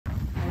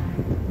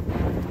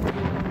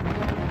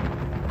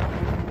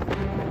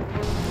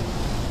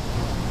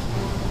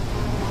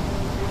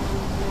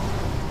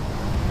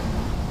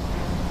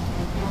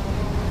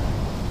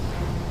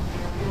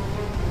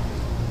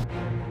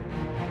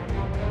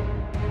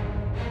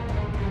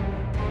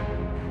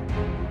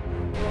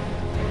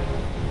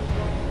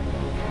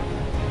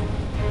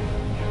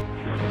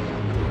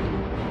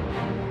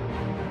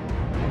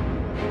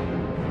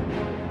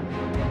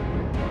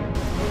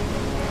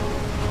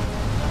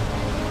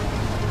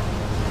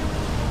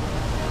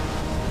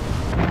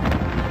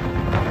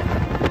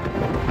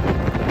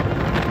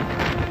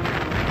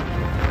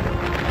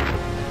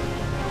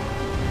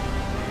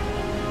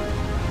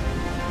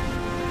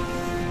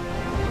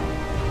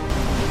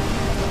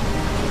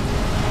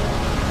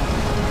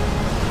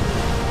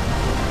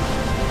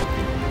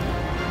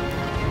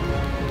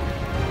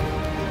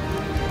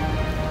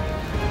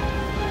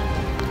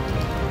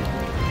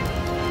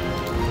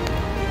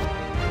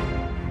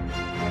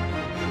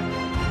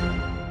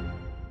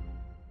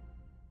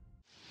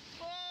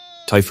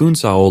Typhoon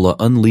Saola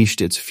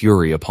unleashed its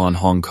fury upon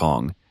Hong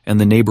Kong and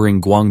the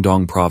neighboring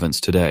Guangdong province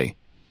today,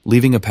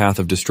 leaving a path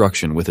of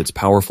destruction with its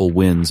powerful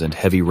winds and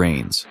heavy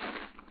rains.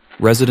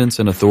 Residents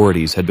and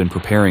authorities had been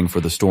preparing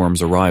for the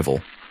storm's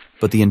arrival,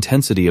 but the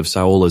intensity of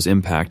Saola's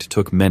impact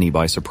took many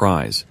by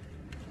surprise.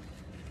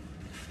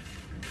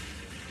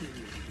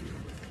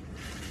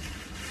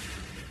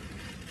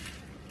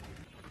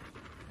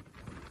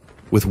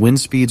 With wind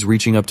speeds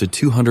reaching up to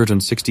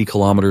 260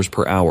 kilometers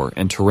per hour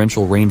and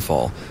torrential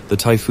rainfall, the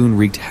typhoon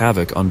wreaked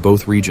havoc on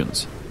both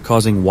regions,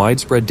 causing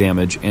widespread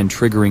damage and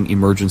triggering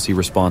emergency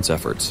response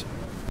efforts.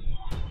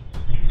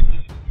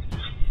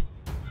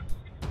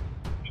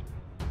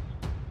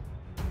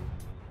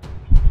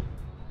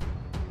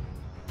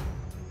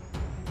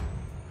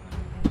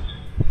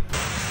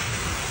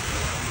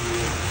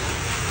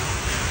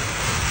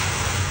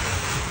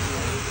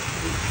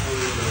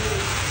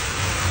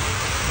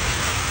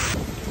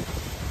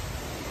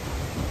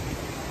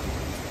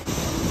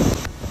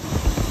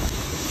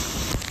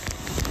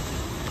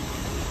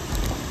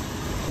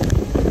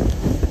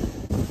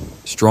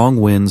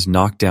 Strong winds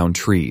knocked down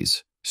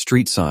trees,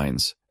 street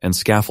signs, and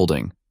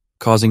scaffolding,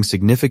 causing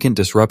significant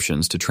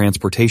disruptions to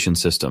transportation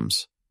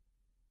systems.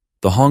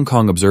 The Hong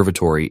Kong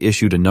Observatory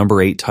issued a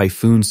number 8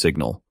 typhoon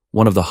signal,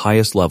 one of the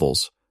highest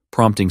levels,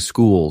 prompting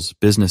schools,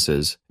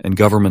 businesses, and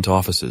government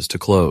offices to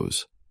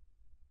close.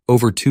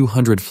 Over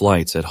 200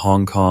 flights at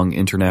Hong Kong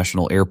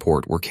International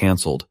Airport were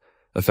cancelled,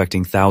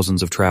 affecting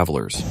thousands of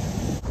travelers.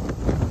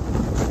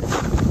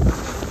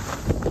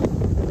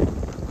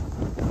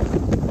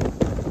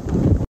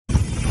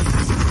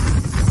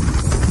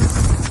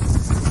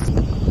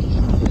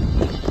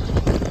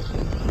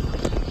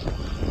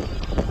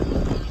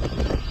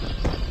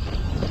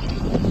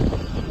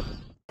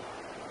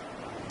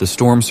 The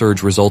storm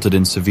surge resulted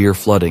in severe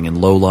flooding in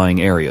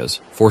low-lying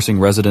areas, forcing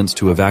residents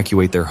to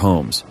evacuate their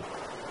homes.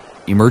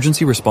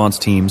 Emergency response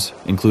teams,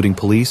 including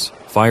police,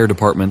 fire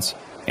departments,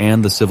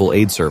 and the Civil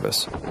Aid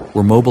Service,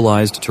 were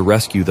mobilized to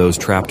rescue those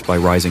trapped by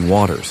rising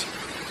waters.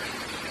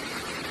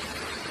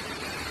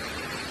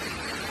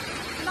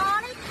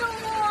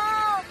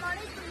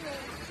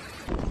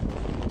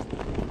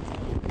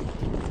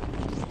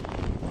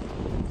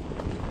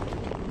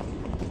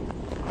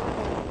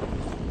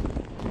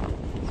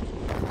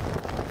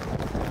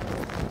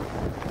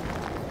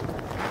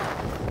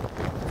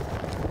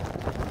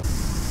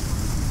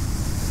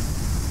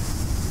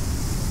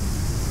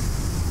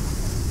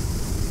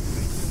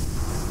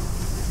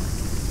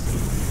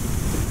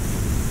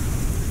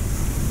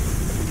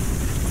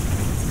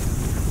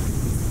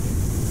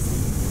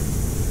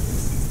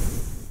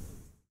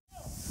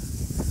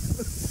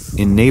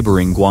 In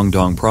neighboring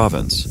Guangdong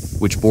province,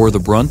 which bore the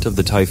brunt of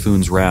the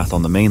typhoon's wrath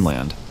on the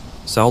mainland,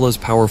 Saola's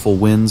powerful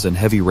winds and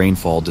heavy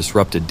rainfall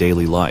disrupted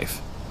daily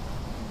life.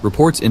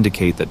 Reports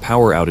indicate that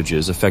power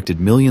outages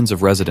affected millions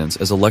of residents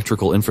as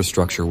electrical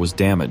infrastructure was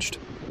damaged.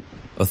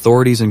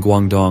 Authorities in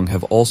Guangdong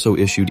have also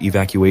issued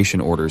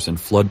evacuation orders in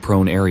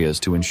flood-prone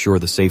areas to ensure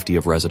the safety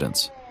of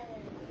residents.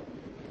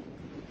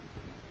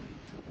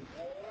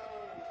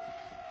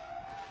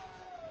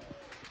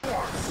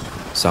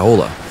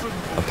 Saola,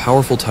 a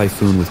powerful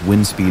typhoon with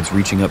wind speeds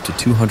reaching up to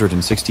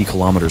 260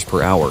 kilometers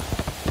per hour,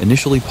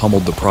 initially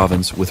pummeled the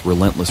province with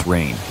relentless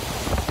rain.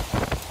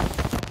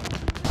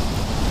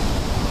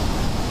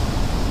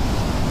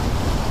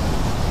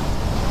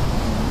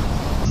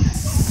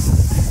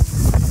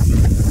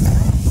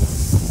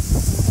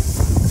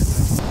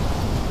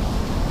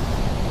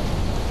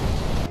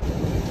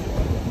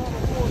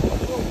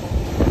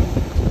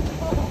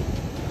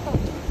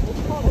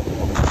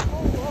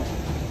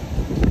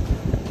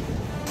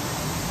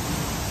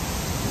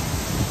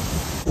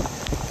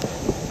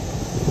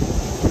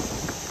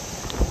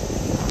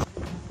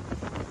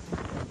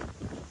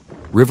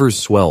 Rivers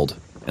swelled,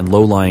 and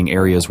low-lying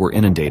areas were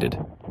inundated,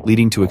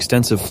 leading to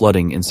extensive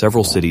flooding in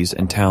several cities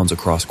and towns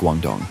across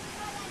Guangdong.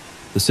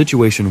 The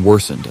situation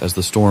worsened as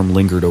the storm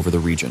lingered over the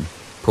region,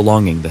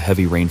 prolonging the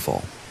heavy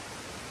rainfall.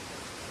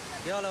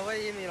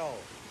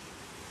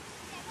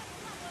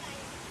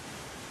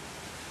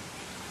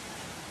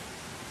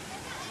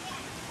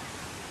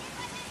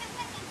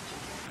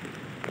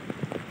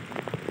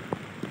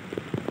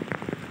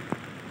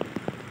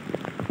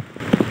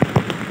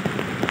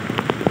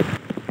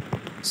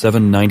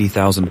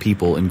 790,000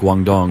 people in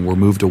Guangdong were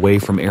moved away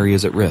from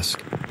areas at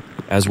risk,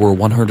 as were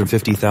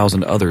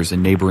 150,000 others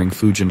in neighboring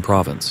Fujian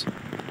province.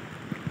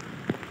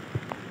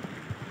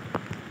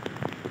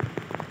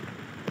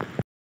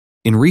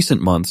 In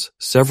recent months,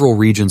 several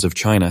regions of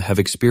China have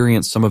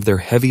experienced some of their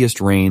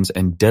heaviest rains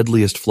and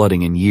deadliest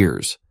flooding in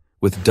years,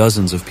 with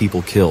dozens of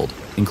people killed,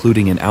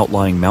 including in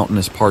outlying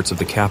mountainous parts of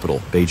the capital,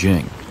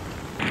 Beijing.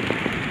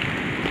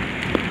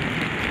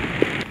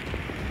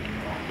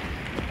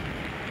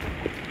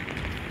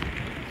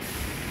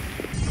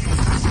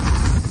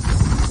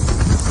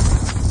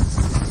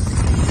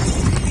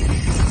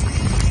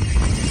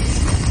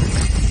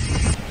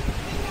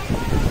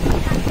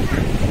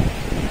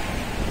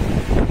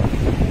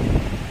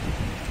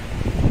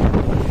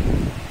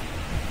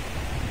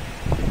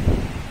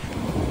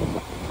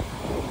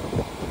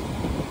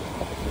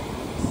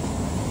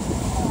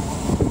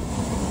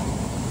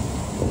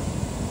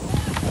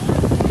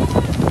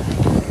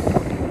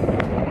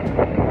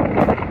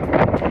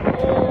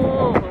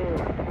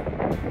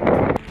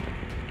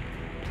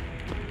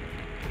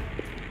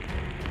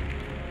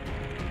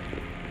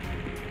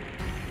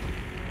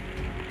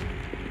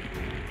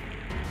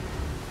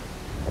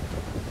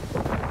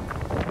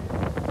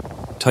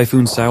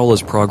 Typhoon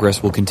Saola's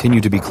progress will continue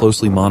to be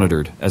closely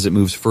monitored as it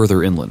moves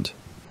further inland.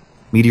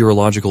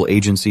 Meteorological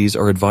agencies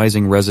are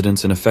advising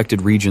residents in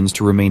affected regions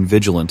to remain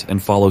vigilant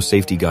and follow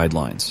safety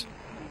guidelines.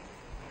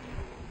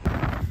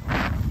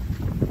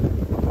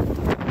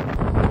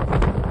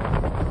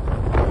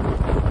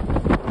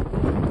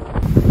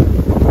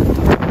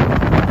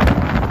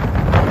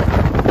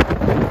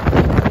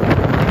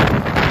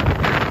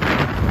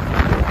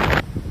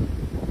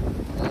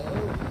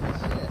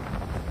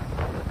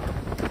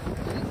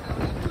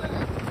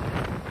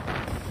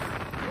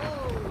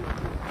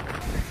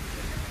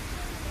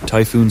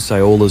 Typhoon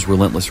Saola's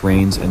relentless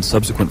rains and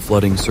subsequent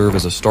flooding serve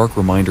as a stark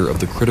reminder of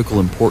the critical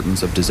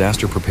importance of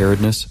disaster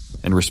preparedness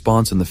and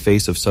response in the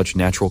face of such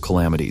natural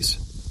calamities.